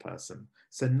chasing the other person.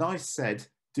 So NICE said,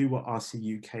 do what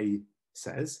RCUK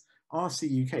says.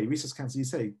 RCUK, Research Council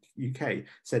UK,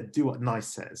 said, do what NICE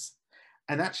says.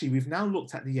 And actually, we've now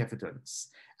looked at the evidence.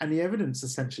 And the evidence,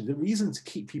 essentially, the reason to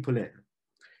keep people in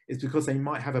is because they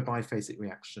might have a biphasic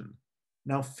reaction.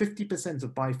 Now, 50%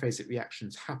 of biphasic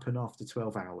reactions happen after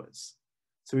 12 hours.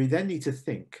 So we then need to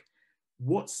think,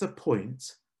 what's the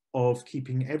point of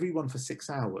keeping everyone for 6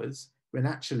 hours when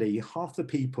actually half the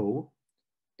people,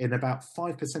 in about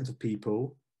 5% of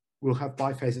people, will have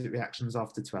biphasic reactions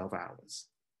after 12 hours.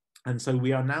 And so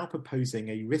we are now proposing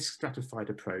a risk stratified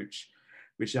approach,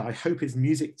 which I hope is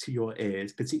music to your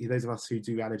ears, particularly those of us who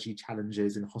do allergy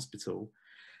challenges in hospital,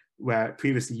 where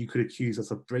previously you could accuse us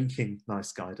of breaking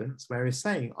NICE guidance, where it's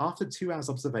saying after 2 hours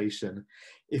observation,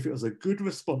 if it was a good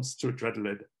response to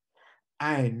adrenaline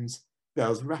and there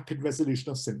was rapid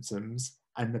resolution of symptoms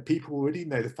and the people already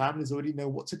know, the families already know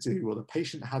what to do, or the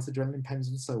patient has adrenaline pens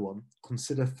and so on,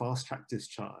 consider fast track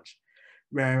discharge.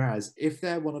 Whereas if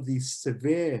they're one of these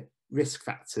severe risk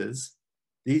factors,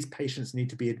 these patients need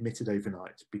to be admitted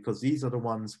overnight, because these are the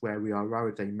ones where we are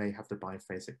worried they may have the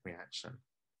biphasic reaction.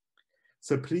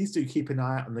 So please do keep an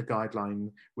eye out on the guideline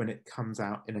when it comes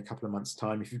out in a couple of months'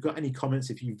 time. If you've got any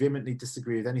comments, if you vehemently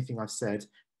disagree with anything I've said,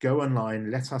 go online,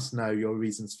 let us know your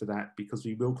reasons for that, because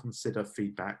we will consider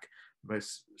feedback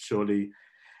most surely.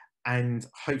 And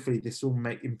hopefully this will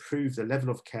improve the level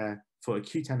of care for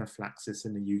acute anaphylaxis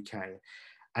in the UK,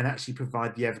 and actually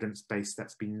provide the evidence base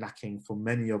that's been lacking for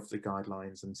many of the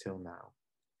guidelines until now.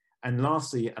 And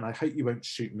lastly, and I hope you won't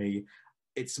shoot me,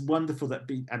 it's wonderful that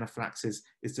Beat Anaphylaxis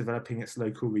is developing its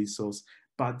local resource,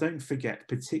 but don't forget,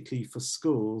 particularly for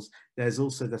schools, there's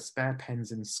also the Spare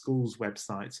Pens in Schools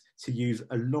website to use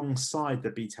alongside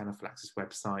the Beat Anaphylaxis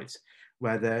website,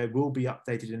 where there will be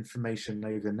updated information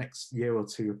over the next year or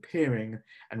two appearing,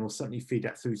 and we'll certainly feed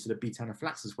that through to the Beat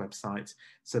Anaphylaxis website,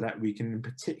 so that we can in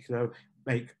particular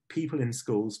make people in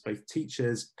schools, both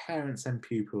teachers, parents and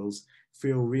pupils,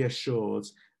 feel reassured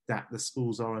that the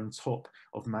schools are on top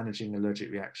of managing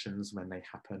allergic reactions when they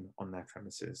happen on their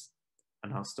premises.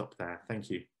 And I'll stop there. Thank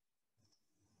you.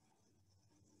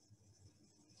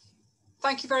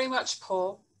 Thank you very much,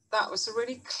 Paul. That was a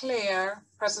really clear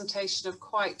presentation of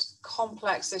quite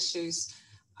complex issues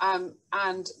and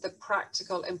the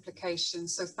practical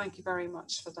implications. So thank you very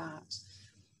much for that.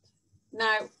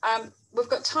 Now, we've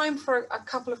got time for a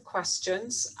couple of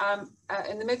questions.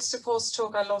 In the midst of Paul's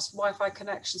talk, I lost Wi-Fi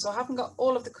connection, so I haven't got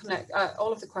all of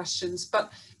the questions,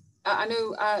 but I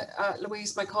know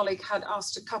Louise, my colleague, had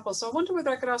asked a couple. So I wonder whether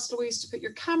I could ask Louise to put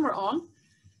your camera on,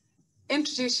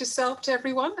 introduce yourself to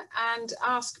everyone, and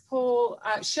ask Paul,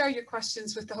 share your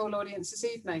questions with the whole audience this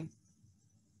evening.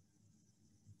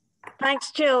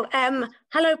 Thanks, Jill.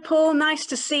 Hello, Paul. Nice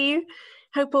to see you.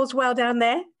 Hope all's well down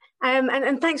there.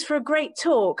 And thanks for a great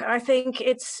talk. I think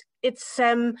it's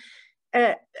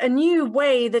a new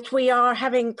way that we are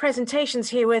having presentations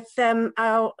here with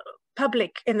our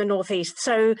public in the Northeast.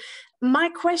 So my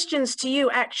questions to you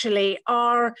actually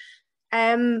are,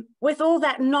 with all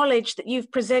that knowledge that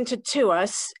you've presented to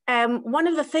us, one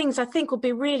of the things I think will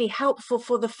be really helpful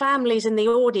for the families in the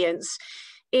audience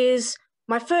is,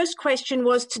 my first question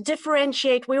was to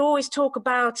differentiate. We always talk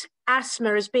about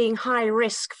asthma as being high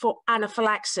risk for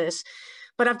anaphylaxis,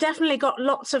 but I've definitely got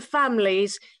lots of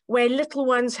families where little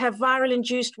ones have viral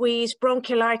induced wheeze,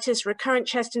 bronchiolitis, recurrent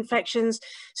chest infections.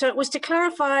 So it was to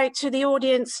clarify to the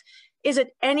audience, is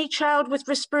it any child with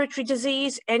respiratory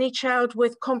disease, any child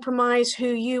with compromise who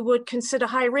you would consider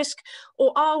high risk,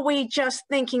 or are we just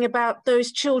thinking about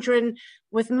those children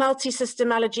with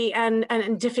multi-system allergy and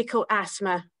difficult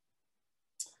asthma?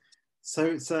 So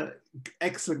it's an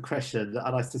excellent question,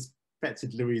 and I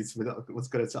suspected Louise was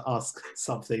going to ask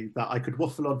something that I could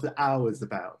waffle on for hours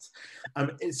about.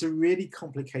 It's a really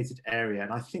complicated area,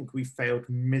 and I think we failed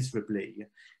miserably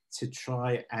to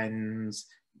try and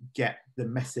get the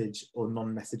message or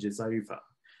non-messages over.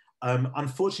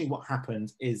 Unfortunately, what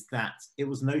happened is that it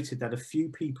was noted that a few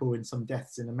people in some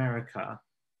deaths in America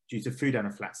due to food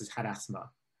anaphylaxis had asthma.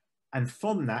 And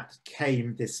from that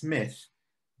came this myth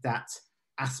that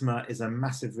asthma is a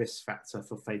massive risk factor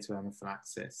for fatal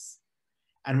anaphylaxis.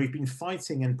 And we've been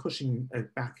fighting and pushing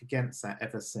back against that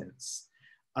ever since.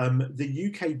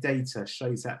 The UK data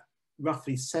shows that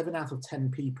roughly 7 out of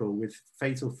 10 people with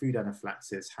fatal food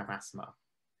anaphylaxis have asthma.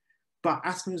 But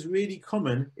asthma is really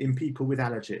common in people with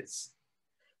allergies.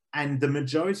 And the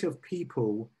majority of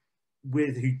people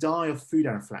who die of food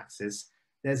anaphylaxis,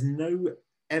 there's no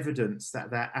evidence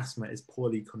that their asthma is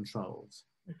poorly controlled.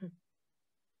 Mm-hmm.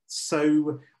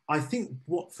 So I think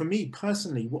for me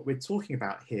personally, what we're talking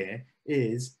about here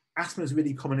is asthma is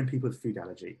really common in people with food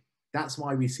allergy. That's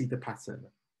why we see the pattern.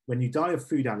 When you die of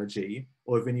food allergy,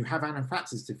 or when you have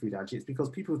anaphylaxis to food allergy, it's because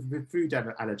people with food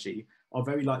allergy are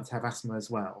very likely to have asthma as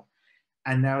well.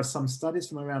 And there are some studies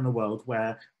from around the world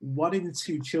where 1 in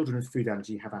 2 children with food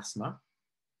allergy have asthma,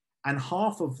 and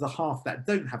half that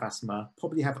don't have asthma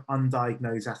probably have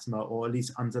undiagnosed asthma, or at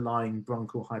least underlying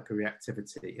bronchial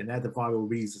hyperreactivity, and they're the viral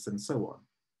wheezes and so on.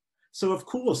 So of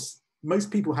course, most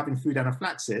people having food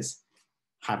anaphylaxis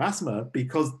have asthma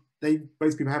because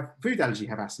most people have food allergy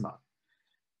have asthma.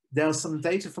 There's some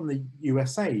data from the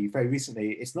USA very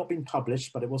recently. It's not been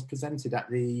published, but it was presented at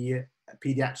the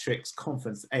Paediatrics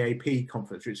conference, AAP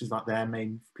conference, which is like their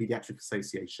main pediatric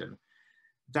association,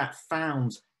 that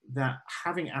found that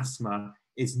having asthma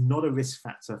is not a risk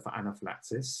factor for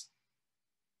anaphylaxis.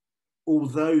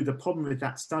 Although the problem with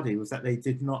that study was that they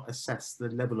did not assess the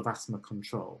level of asthma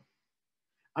control.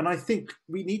 And I think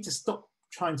we need to stop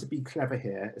trying to be clever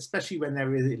here, especially when there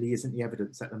really isn't the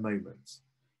evidence at the moment.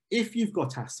 If you've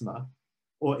got asthma,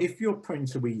 or if you're prone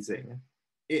to wheezing,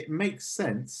 it makes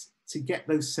sense to get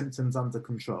those symptoms under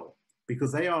control,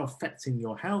 because they are affecting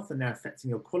your health and they're affecting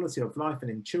your quality of life,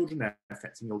 and in children, they're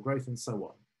affecting your growth and so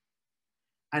on.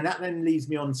 And that then leads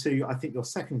me on to, I think, your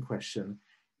second question,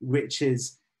 which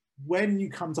is when you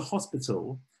come to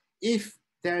hospital, if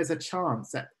there's a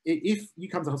chance that if you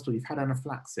come to hospital, you've had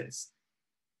anaphylaxis,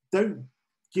 don't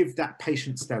give that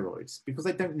patient steroids because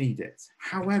they don't need it.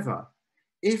 However,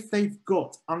 if they've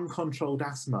got uncontrolled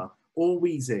asthma or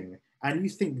wheezing, and you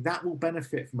think that will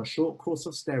benefit from a short course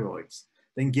of steroids,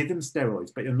 then give them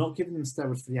steroids, but you're not giving them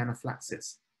steroids for the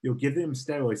anaphylaxis. You're giving them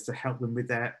steroids to help them with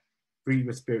their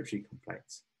pre-respiratory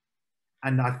complaints.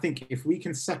 And I think if we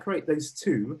can separate those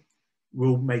two,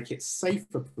 we'll make it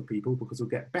safer for people because we'll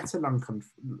get better lung,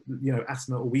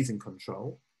 asthma or wheezing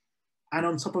control. And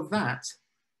on top of that,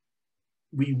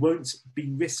 we won't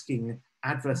be risking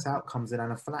adverse outcomes in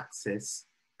anaphylaxis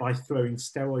by throwing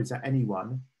steroids at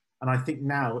anyone. And I think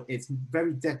now it's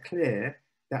very dead clear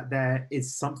that there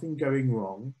is something going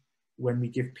wrong when we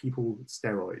give people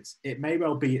steroids. It may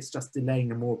well be it's just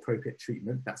delaying a more appropriate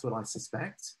treatment. That's what I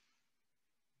suspect.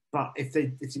 But if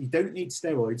you don't need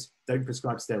steroids, don't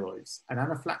prescribe steroids. And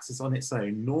anaphylaxis on its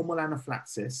own, normal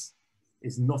anaphylaxis,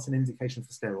 is not an indication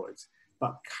for steroids.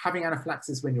 But having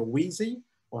anaphylaxis when you're wheezy,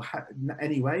 or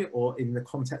anyway, or in the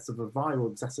context of a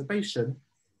viral exacerbation,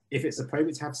 if it's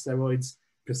appropriate to have steroids,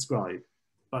 prescribe.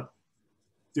 But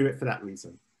do it for that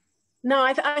reason. No,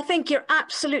 I think you're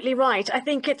absolutely right. I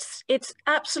think it's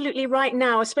absolutely right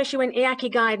now, especially when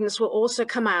EACI guidance will also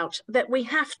come out, that we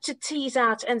have to tease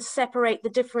out and separate the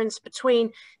difference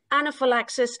between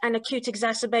anaphylaxis and acute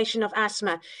exacerbation of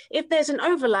asthma. If there's an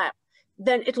overlap,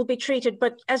 then it'll be treated.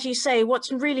 But as you say,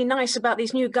 what's really nice about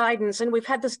these new guidance, and we've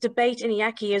had this debate in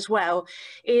EACI as well,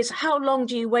 is how long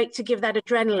do you wait to give that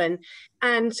adrenaline?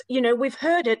 And, we've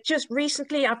heard it just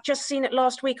recently. I've just seen it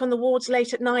last week on the wards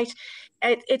late at night.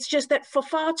 It's just that for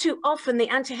far too often, the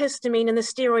antihistamine and the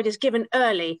steroid is given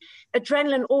early,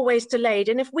 adrenaline always delayed.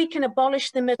 And if we can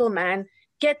abolish the middleman,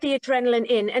 get the adrenaline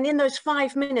in, and in those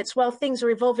 5 minutes while things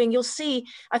are evolving, you'll see,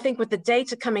 I think with the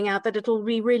data coming out, that it'll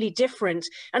be really different.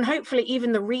 And hopefully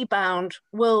even the rebound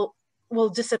will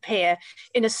disappear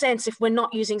in a sense if we're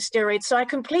not using steroids. So I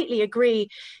completely agree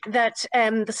that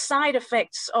the side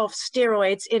effects of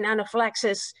steroids in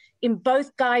anaphylaxis in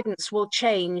both guidance will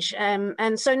change.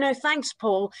 And so no, thanks,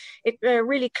 Paul. It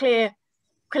really clear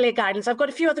guidance. I've got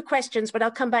a few other questions, but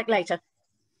I'll come back later.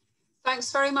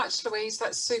 Thanks very much, Louise.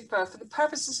 That's super. For the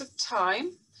purposes of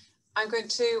time, I'm going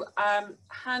to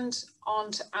hand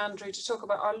on to Andrew to talk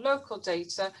about our local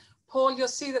data. Paul, you'll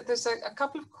see that there's a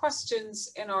couple of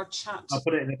questions in our chat. I'll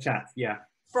put it in the chat, yeah.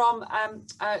 From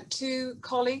two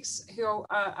colleagues who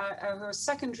are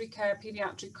secondary care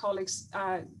paediatric colleagues,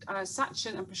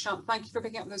 Sachin and Prashant. Thank you for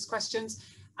picking up those questions.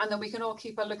 And then we can all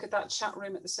keep a look at that chat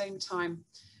room at the same time.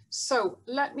 So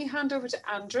let me hand over to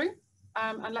Andrew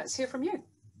and let's hear from you.